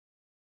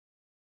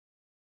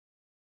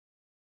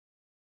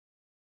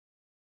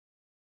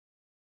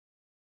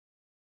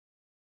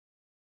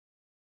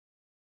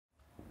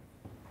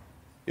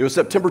It was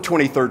September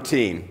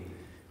 2013.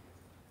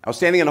 I was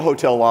standing in a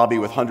hotel lobby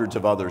with hundreds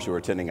of others who were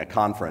attending a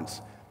conference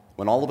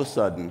when all of a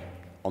sudden,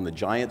 on the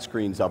giant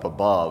screens up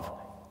above,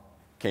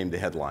 came the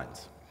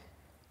headlines.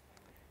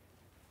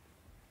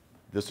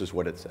 This is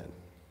what it said: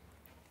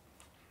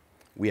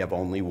 "We have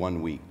only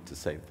 1 week to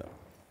save them."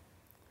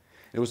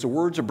 It was the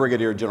words of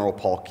Brigadier General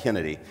Paul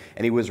Kennedy,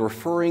 and he was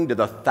referring to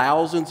the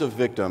thousands of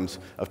victims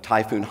of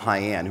Typhoon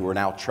Haiyan who are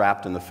now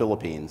trapped in the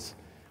Philippines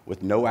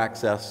with no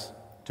access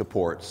to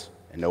ports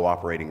and no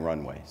operating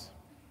runways.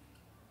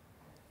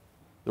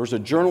 There was a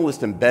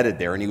journalist embedded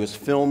there, and he was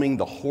filming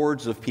the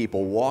hordes of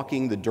people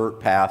walking the dirt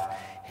path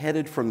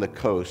headed from the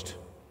coast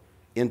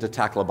into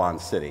Tacloban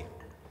City,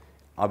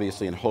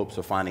 obviously in hopes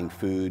of finding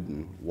food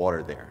and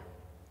water there.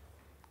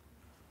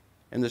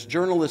 And this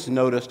journalist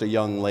noticed a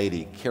young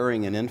lady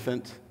carrying an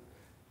infant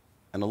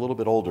and a little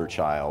bit older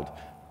child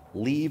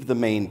leave the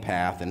main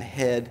path and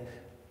head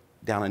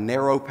down a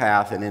narrow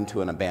path and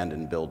into an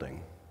abandoned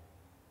building,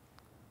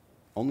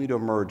 only to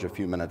emerge a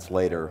few minutes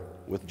later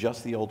with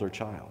just the older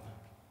child.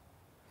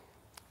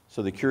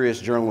 So the curious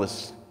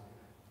journalist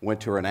went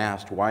to her and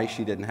asked why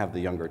she didn't have the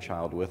younger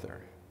child with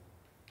her.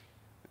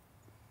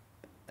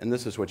 And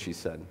this is what she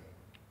said: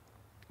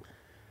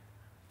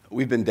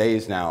 "We've been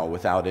days now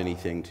without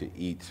anything to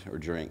eat or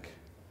drink.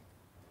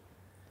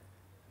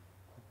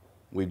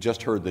 We've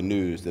just heard the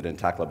news that in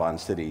Tacloban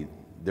City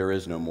there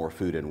is no more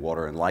food and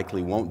water, and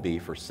likely won't be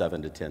for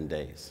 7 to 10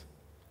 days.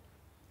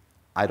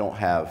 I don't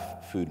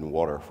have food and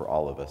water for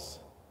all of us,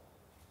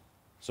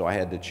 so I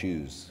had to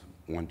choose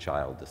one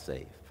child to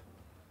save."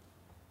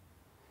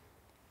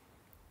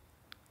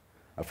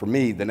 For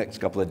me, the next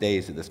couple of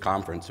days at this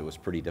conference, it was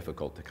pretty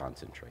difficult to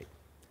concentrate.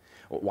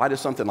 Why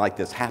does something like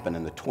this happen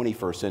in the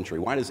 21st century?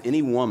 Why does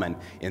any woman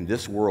in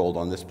this world,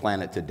 on this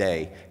planet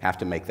today, have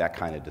to make that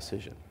kind of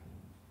decision?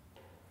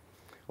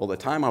 Well, at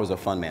the time I was a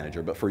fund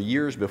manager, but for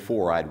years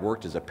before, I'd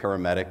worked as a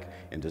paramedic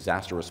in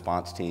disaster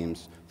response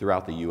teams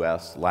throughout the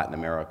US, Latin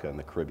America, and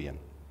the Caribbean.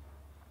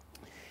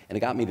 And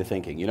it got me to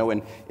thinking,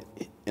 in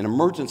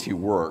emergency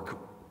work,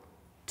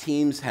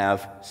 teams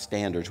have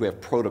standards, we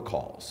have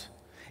protocols.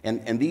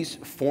 And these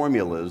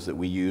formulas that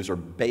we use are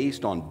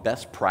based on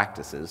best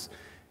practices,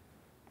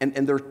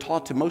 and they're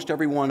taught to most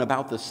everyone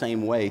about the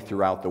same way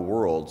throughout the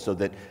world, so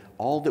that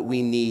all that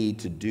we need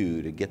to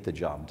do to get the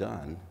job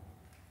done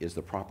is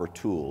the proper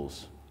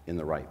tools in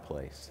the right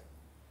place.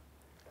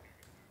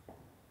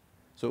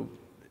 So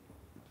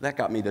that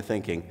got me to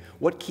thinking,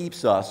 what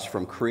keeps us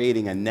from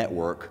creating a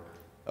network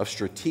of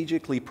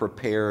strategically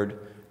prepared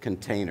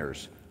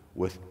containers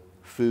with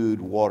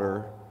food,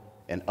 water,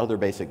 and other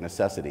basic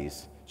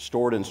necessities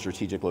stored in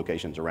strategic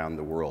locations around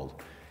the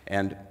world?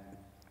 And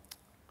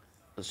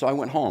so I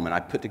went home and I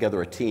put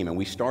together a team, and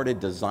we started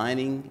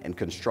designing and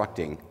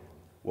constructing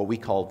what we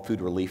called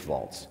food relief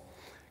vaults,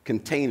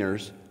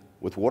 containers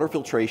with water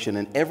filtration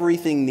and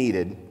everything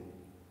needed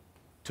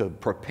to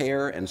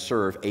prepare and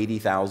serve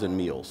 80,000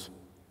 meals,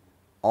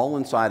 all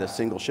inside a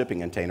single shipping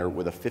container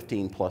with a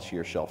 15-plus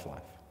year shelf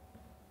life.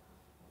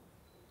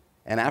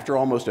 And after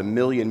almost 1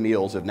 million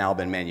meals have now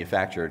been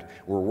manufactured,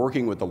 we're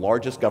working with the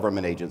largest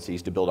government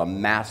agencies to build a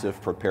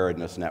massive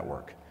preparedness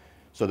network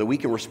so that we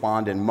can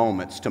respond in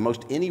moments to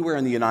most anywhere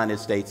in the United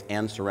States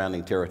and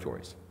surrounding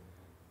territories.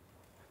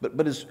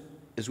 But as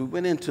we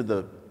went into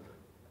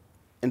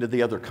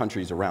the other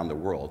countries around the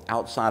world,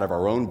 outside of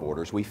our own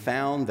borders, we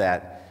found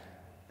that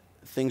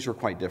things were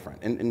quite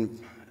different.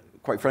 And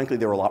quite frankly,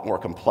 they were a lot more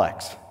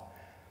complex.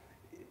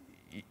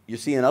 You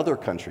see, in other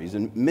countries,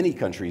 in many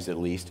countries at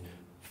least,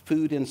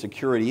 food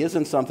insecurity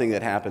isn't something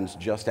that happens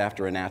just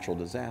after a natural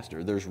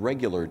disaster. There's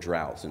regular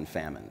droughts and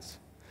famines.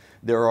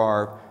 There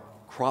are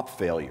crop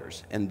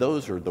failures, and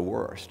those are the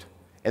worst.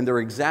 And they're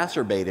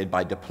exacerbated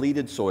by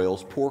depleted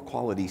soils, poor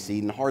quality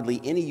seed, and hardly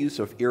any use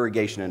of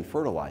irrigation and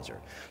fertilizer.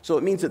 So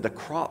it means that the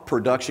crop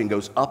production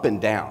goes up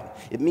and down.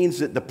 It means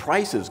that the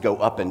prices go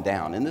up and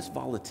down, and this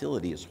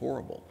volatility is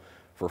horrible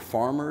for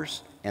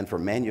farmers and for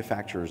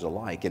manufacturers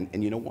alike.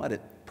 And you know what?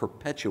 It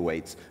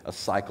perpetuates a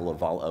cycle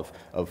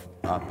of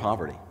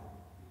poverty.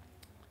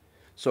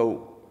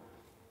 So,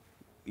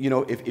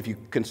 if you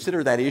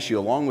consider that issue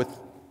along with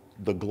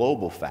the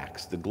global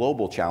facts, the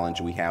global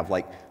challenge we have,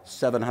 like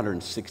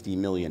 760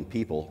 million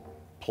people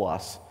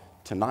plus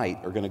tonight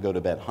are going to go to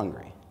bed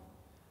hungry.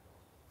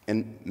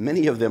 And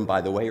many of them,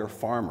 by the way, are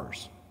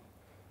farmers.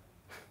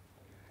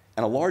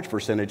 And a large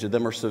percentage of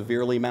them are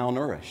severely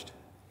malnourished.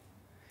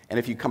 And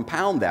if you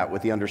compound that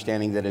with the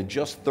understanding that in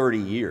just 30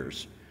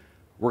 years,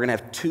 we're going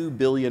to have 2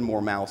 billion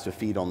more mouths to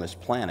feed on this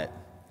planet,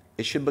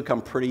 it should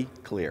become pretty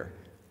clear,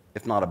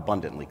 if not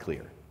abundantly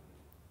clear.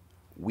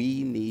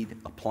 We need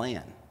a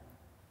plan.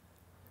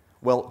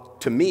 Well,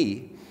 to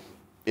me,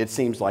 it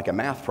seems like a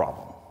math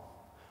problem,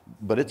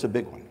 but it's a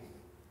big one.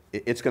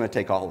 It's going to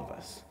take all of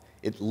us.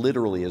 It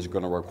literally is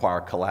going to require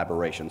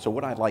collaboration. So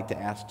what I'd like to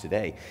ask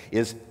today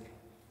is,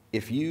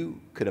 if you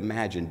could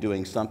imagine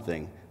doing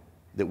something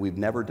that we've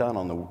never done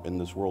in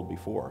this world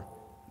before,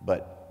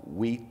 but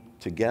we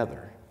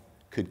together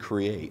could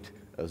create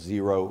a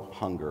zero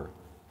hunger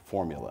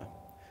formula.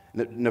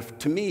 Now,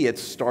 to me, it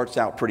starts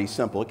out pretty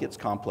simple. It gets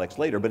complex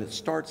later, but it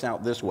starts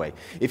out this way.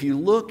 If you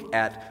look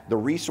at the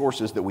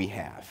resources that we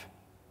have,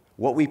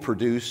 what we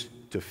produce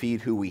to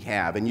feed who we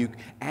have, and you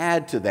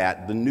add to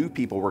that the new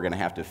people we're going to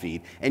have to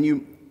feed, and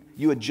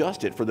you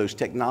adjust it for those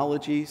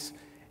technologies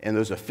and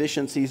those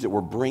efficiencies that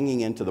we're bringing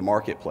into the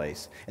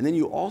marketplace, and then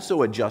you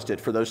also adjust it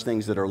for those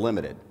things that are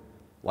limited,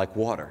 like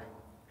water.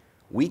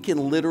 We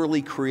can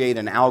literally create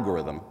an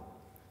algorithm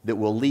that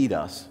will lead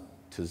us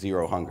to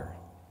zero hunger.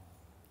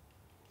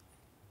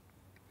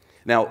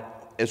 Now,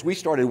 as we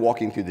started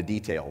walking through the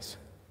details,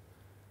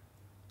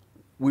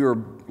 we were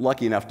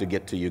lucky enough to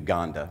get to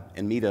Uganda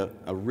and meet a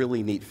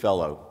really neat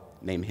fellow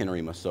named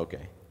Henry Masoke.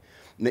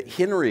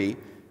 Henry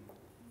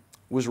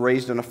was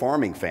raised in a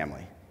farming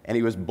family, and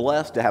he was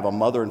blessed to have a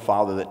mother and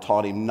father that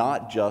taught him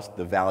not just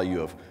the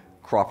value of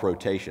crop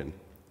rotation,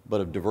 but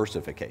of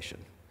diversification,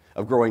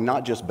 of growing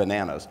not just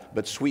bananas,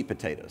 but sweet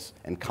potatoes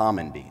and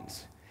common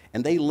beans.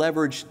 And they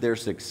leveraged their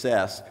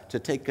success to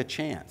take a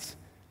chance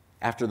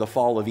after the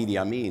fall of Idi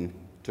Amin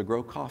to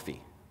grow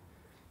coffee.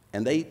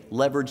 And they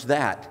leveraged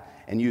that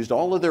and used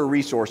all of their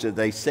resources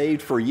they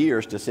saved for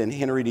years to send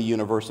Henry to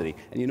university.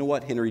 And you know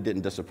what? Henry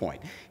didn't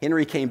disappoint.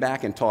 Henry came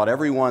back and taught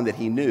everyone that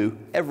he knew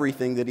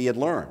everything that he had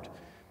learned.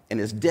 And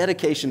his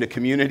dedication to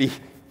community,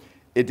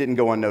 it didn't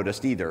go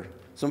unnoticed either.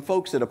 Some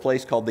folks at a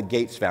place called the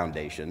Gates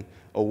Foundation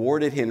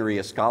awarded Henry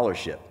a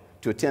scholarship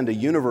to attend a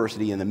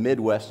university in the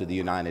Midwest of the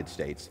United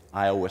States,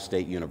 Iowa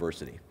State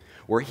University,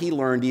 where he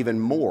learned even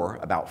more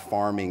about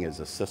farming as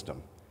a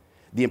system,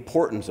 the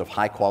importance of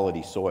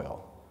high-quality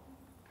soil,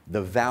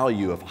 the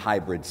value of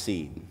hybrid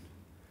seed,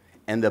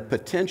 and the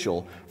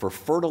potential for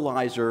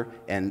fertilizer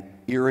and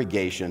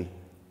irrigation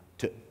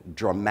to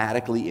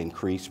dramatically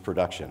increase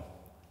production.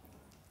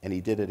 And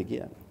he did it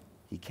again.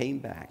 He came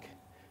back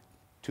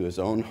to his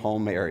own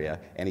home area,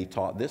 and he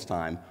taught this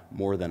time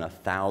more than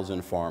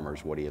 1,000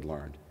 farmers what he had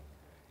learned.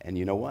 And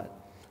you know what?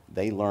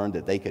 They learned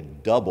that they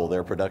could double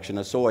their production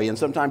of soy and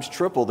sometimes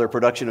triple their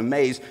production of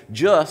maize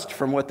just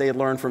from what they had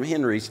learned from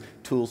Henry's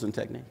tools and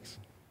techniques.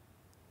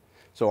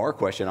 So our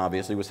question,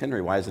 obviously, was,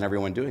 Henry, why isn't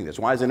everyone doing this?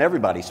 Why isn't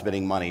everybody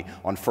spending money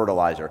on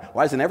fertilizer?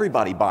 Why isn't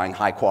everybody buying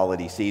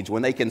high-quality seeds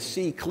when they can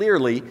see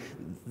clearly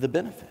the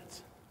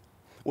benefits?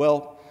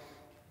 Well,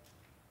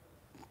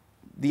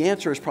 the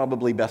answer is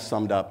probably best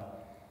summed up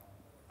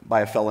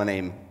by a fellow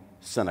named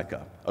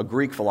Seneca, a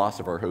Greek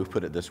philosopher who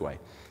put it this way: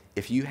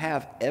 if you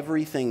have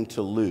everything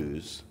to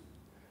lose,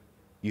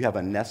 you have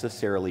a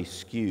necessarily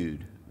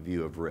skewed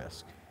view of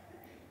risk.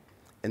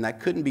 And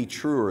that couldn't be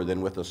truer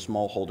than with a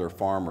smallholder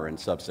farmer in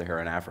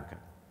sub-Saharan Africa.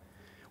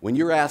 When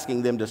you're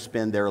asking them to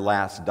spend their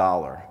last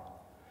dollar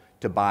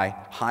to buy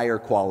higher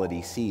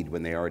quality seed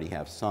when they already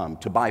have some,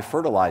 to buy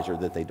fertilizer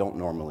that they don't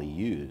normally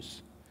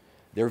use,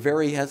 they're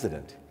very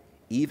hesitant,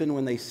 even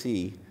when they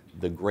see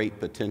the great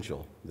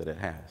potential that it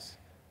has.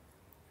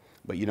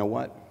 But you know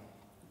what?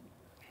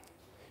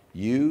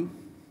 You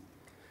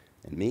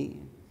and me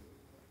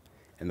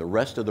and the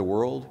rest of the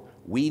world,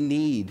 we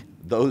need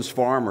those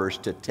farmers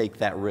to take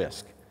that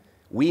risk.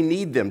 We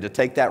need them to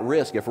take that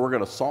risk if we're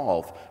going to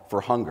solve for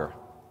hunger.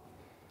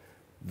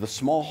 The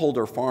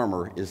smallholder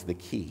farmer is the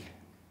key.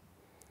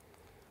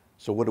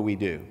 So what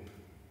do?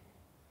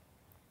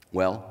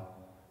 Well,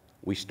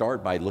 we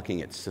start by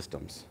looking at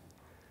systems.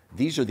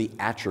 These are the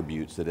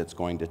attributes that it's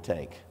going to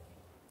take.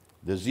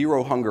 The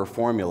zero hunger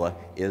formula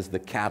is the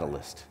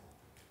catalyst,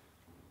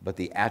 but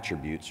the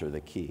attributes are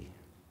the key.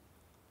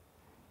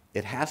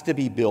 It has to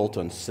be built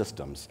on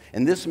systems,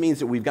 and this means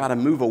that we've got to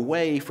move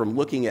away from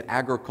looking at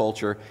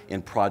agriculture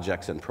in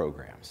projects and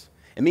programs.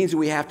 It means that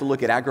we have to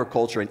look at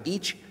agriculture in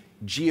each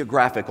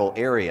geographical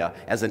area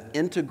as an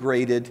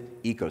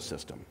integrated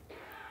ecosystem.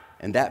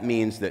 And that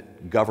means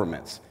that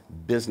governments,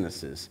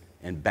 businesses,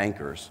 and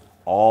bankers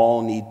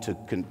all need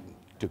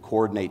to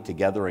coordinate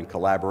together and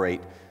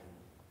collaborate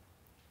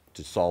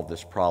to solve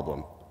this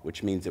problem,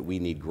 which means that we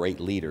need great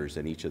leaders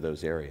in each of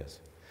those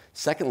areas.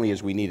 Secondly,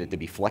 is we need it to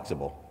be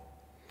flexible.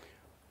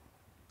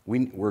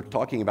 We're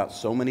talking about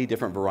so many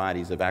different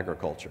varieties of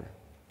agriculture.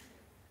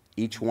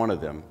 Each one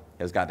of them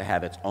has got to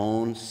have its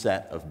own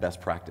set of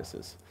best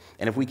practices.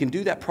 And if we can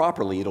do that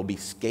properly, it'll be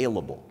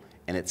scalable.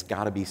 And it's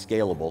got to be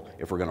scalable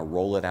if we're going to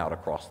roll it out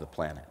across the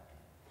planet.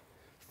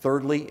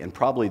 Thirdly, and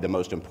probably the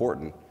most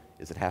important,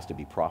 is it has to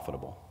be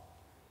profitable.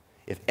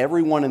 If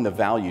everyone in the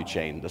value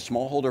chain, the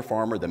smallholder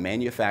farmer, the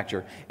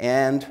manufacturer,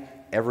 and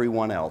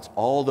everyone else,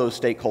 all those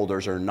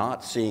stakeholders are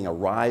not seeing a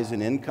rise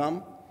in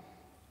income,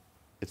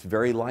 it's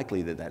very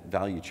likely that that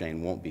value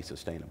chain won't be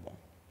sustainable.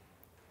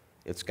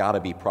 It's got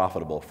to be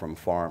profitable from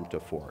farm to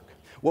fork.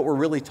 What we're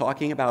really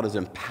talking about is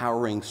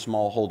empowering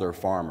smallholder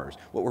farmers.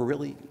 You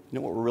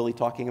know what we're really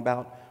talking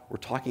about? We're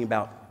talking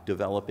about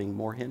developing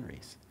more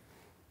Henrys,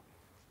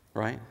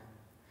 right?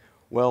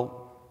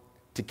 Well,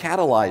 to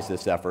catalyze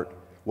this effort,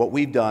 what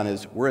we've done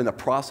is we're in the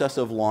process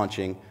of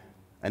launching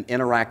an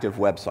interactive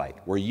website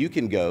where you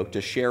can go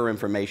to share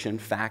information,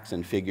 facts,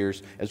 and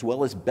figures, as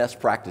well as best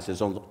practices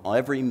on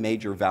every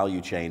major value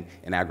chain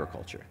in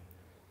agriculture,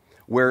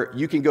 where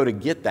you can go to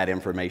get that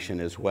information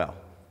as well.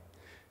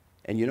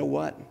 And you know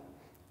what?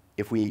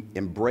 If we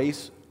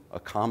embrace a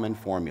common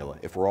formula,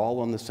 if we're all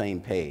on the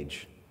same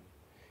page,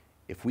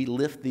 if we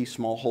lift these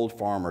smallhold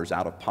farmers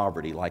out of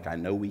poverty like I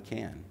know we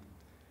can,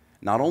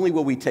 not only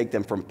will we take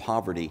them from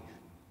poverty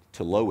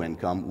to low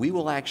income, we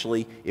will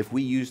actually, if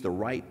we use the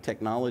right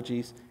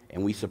technologies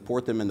and we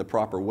support them in the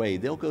proper way,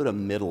 they'll go to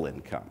middle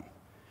income,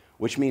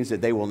 which means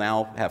that they will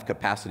now have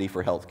capacity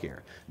for health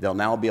care. They'll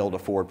now be able to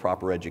afford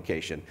proper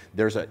education.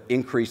 There's an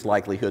increased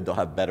likelihood they'll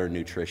have better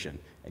nutrition.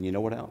 And you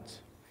know what else?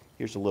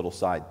 Here's a little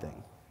side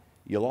thing.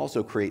 You'll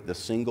also create the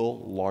single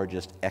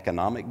largest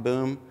economic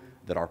boom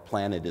that our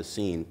planet has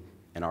seen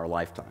in our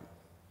lifetime.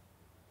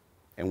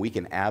 And we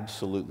can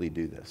absolutely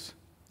do this.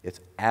 It's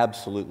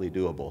absolutely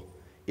doable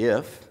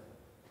if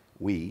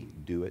we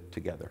do it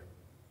together.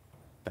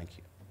 Thank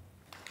you.